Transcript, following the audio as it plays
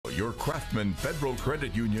your Craftsman Federal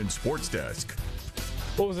Credit Union Sports Desk.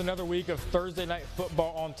 Well, it was another week of Thursday night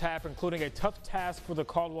football on tap, including a tough task for the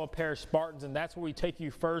Caldwell Parish Spartans, and that's where we take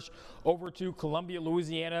you first over to Columbia,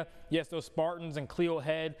 Louisiana. Yes, those Spartans and Cleo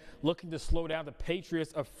Head looking to slow down the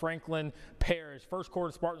Patriots of Franklin Parish. First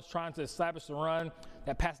quarter, Spartans trying to establish the run.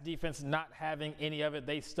 That pass defense not having any of it.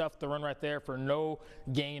 They stuffed the run right there for no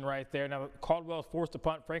gain right there. Now Caldwell is forced to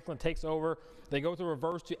punt. Franklin takes over. They go to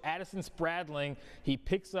reverse to Addison Spradling. He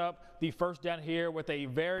picks up the first down here with a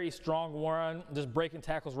very strong run, just breaking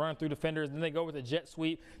tackles, running through defenders. Then they go with a jet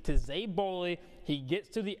sweep to Zay Boley. He gets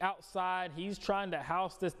to the outside. He's trying to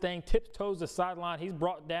house this thing, tiptoes the sideline. He's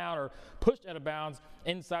brought down or pushed out of bounds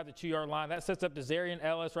inside the 2-yard line. That sets up Desarian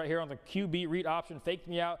Ellis right here on the QB read option. Fake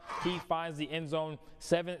me out. He finds the end zone.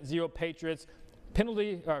 7-0 Patriots.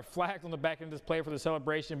 Penalty flagged on the back end of this play for the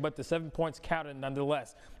celebration, but the 7 points counted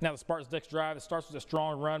nonetheless. Now the Spartans' next drive, it starts with a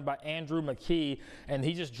strong run by Andrew McKee, and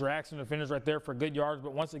he just drags some defenders right there for good yards.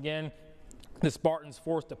 But once again, the Spartans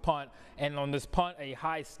forced to punt, and on this punt, a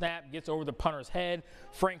high snap gets over the punter's head.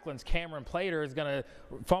 Franklin's Cameron Plater is going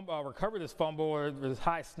to recover this fumble or this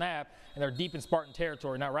high snap, and they're deep in Spartan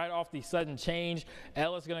territory. Now, right off the sudden change,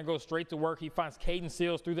 Ellis is going to go straight to work. He finds Caden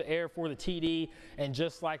Seals through the air for the TD, and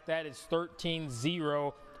just like that, it's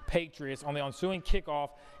 13-0 Patriots. On the ensuing kickoff,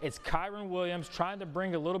 it's Kyron Williams trying to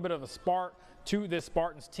bring a little bit of a spark to this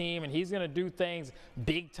Spartans team, and he's going to do things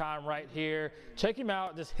big time right here. Check him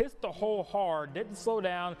out, just hits the hole hard, didn't slow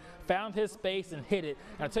down, found his space and hit it.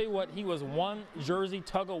 And I tell you what, he was one jersey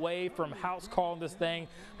tug away from house calling this thing,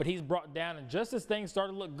 but he's brought down, and just as things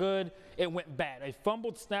started to look good, it went bad. A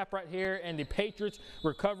fumbled snap right here, and the Patriots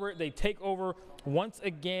recover it. They take over once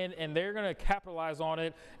again, and they're going to capitalize on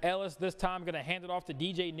it. Ellis this time going to hand it off to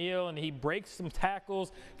DJ Neal, and he breaks some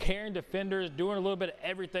tackles, carrying defenders, doing a little bit of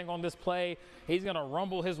everything on this play. He's going to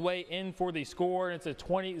rumble his way in for the score, and it's a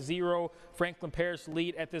 20-0 Franklin Parish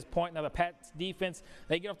lead at this point. Now the Pats defense,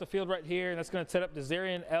 they get off the field right here, and that's going to set up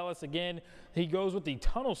Desarian Ellis again. He goes with the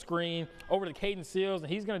tunnel screen over to Caden Seals,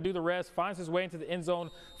 and he's going to do the rest, finds his way into the end zone.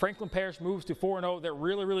 Franklin Parish moves to 4-0. They're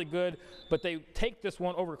really, really good, but they take this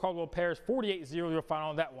one over to Caldwell Parish, 48-0 your final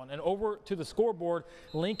on that one. And over to the scoreboard,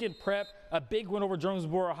 Lincoln Prep, a big win over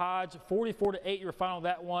Jonesboro Hodge, 44-8 your final on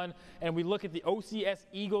that one. And we look at the OCS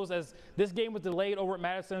Eagles, as this game was delayed over at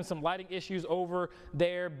Madison, some lighting issues over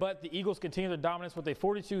there, but the Eagles continue their dominance with a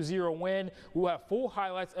 42-0 win. We'll have full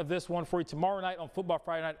highlights of this one for you tomorrow night on Football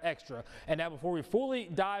Friday Night Extra. And now before we fully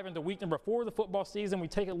dive into week number 4 of the football season, we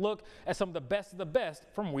take a look at some of the best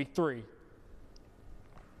from week 3.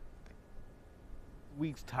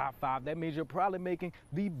 Week's top 5, that means you're probably making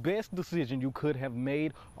the best decision you could have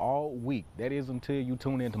made all week. That is until you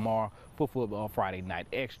tune in tomorrow for Football Friday Night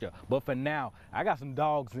Extra. But for now, I got some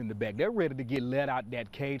dogs in the back. They're ready to get let out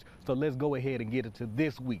that cage, so let's go ahead and get into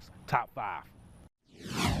this week's top 5.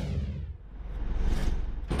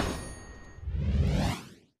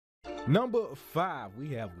 Number 5, we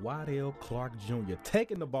have Waddell Clark Jr.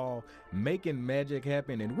 taking the ball, making magic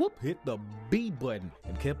happen, and whoop, hit the B button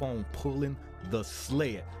and kept on pulling the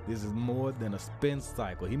sled. This is more than a spin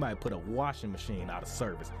cycle. He might put a washing machine out of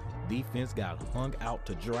service. Defense got hung out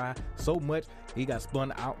to dry so much he got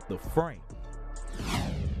spun out the frame.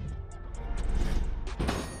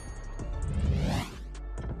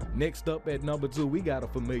 Next up at number 2, we got a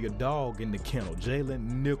familiar dog in the kennel,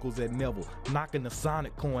 Jalen Nichols at Neville, knocking the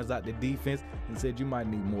Sonic coins out the defense and said you might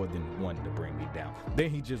need more than one to bring me down.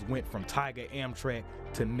 Then he just went from Tiger Amtrak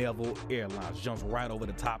to Neville Airlines, jumps right over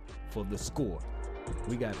the top for the score.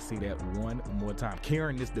 We got to see that one more time.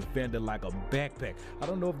 Carrying this defender like a backpack. I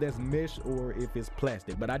don't know if that's mesh or if it's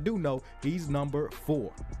plastic, but I do know he's number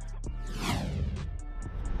 4.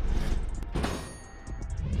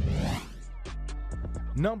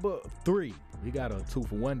 Number 3, we got a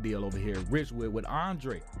 2-for-1 deal over here at Richwood with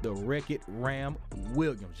Andre, the Wreck-It Ram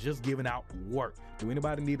Williams, just giving out work. Do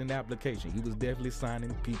anybody need an application? He was definitely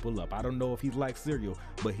signing people up. I don't know if he's like cereal,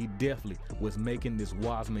 but he definitely was making this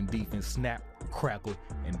Wasman defense snap, crackle,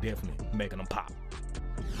 and definitely making them pop.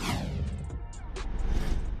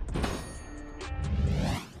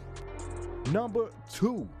 Number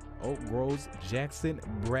 2, Oak Grove's Jackson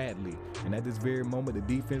Bradley. And at this very moment,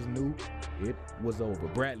 the defense knew it was over.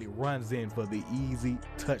 Bradley runs in for the easy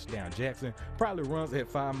touchdown. Jackson probably runs at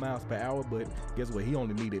 5 miles per hour, but guess what? He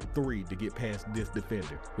only needed 3 to get past this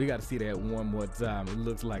defender. We got to see that one more time. It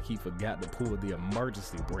looks like he forgot to pull the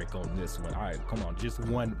emergency brake on this one. All right, come on, just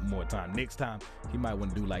one more time. Next time, he might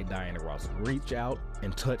want to do like Diana Ross. Reach out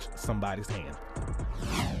and touch somebody's hand.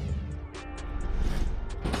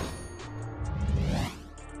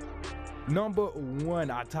 Number one,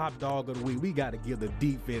 our top dog of the week. We got to give the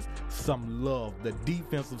defense some love. The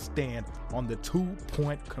defensive stand on the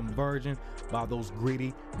 2-point conversion by those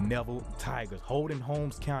gritty Neville Tigers, holding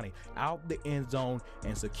Holmes County out the end zone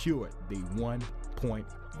and secured the 1-point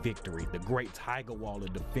victory. The great Tiger Wall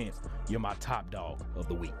of defense. You're my top dog of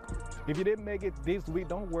the week. If you didn't make it this week,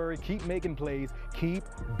 don't worry. Keep making plays. Keep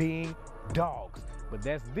being dogs. But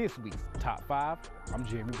that's this week's Top 5. I'm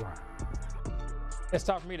Jeremy Brown. It's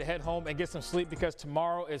time for me to head home and get some sleep because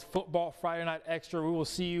tomorrow is Football Friday Night Extra. We will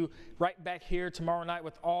see you right back here tomorrow night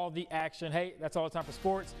with all the action. Hey, that's all the time for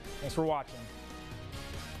sports. Thanks for watching.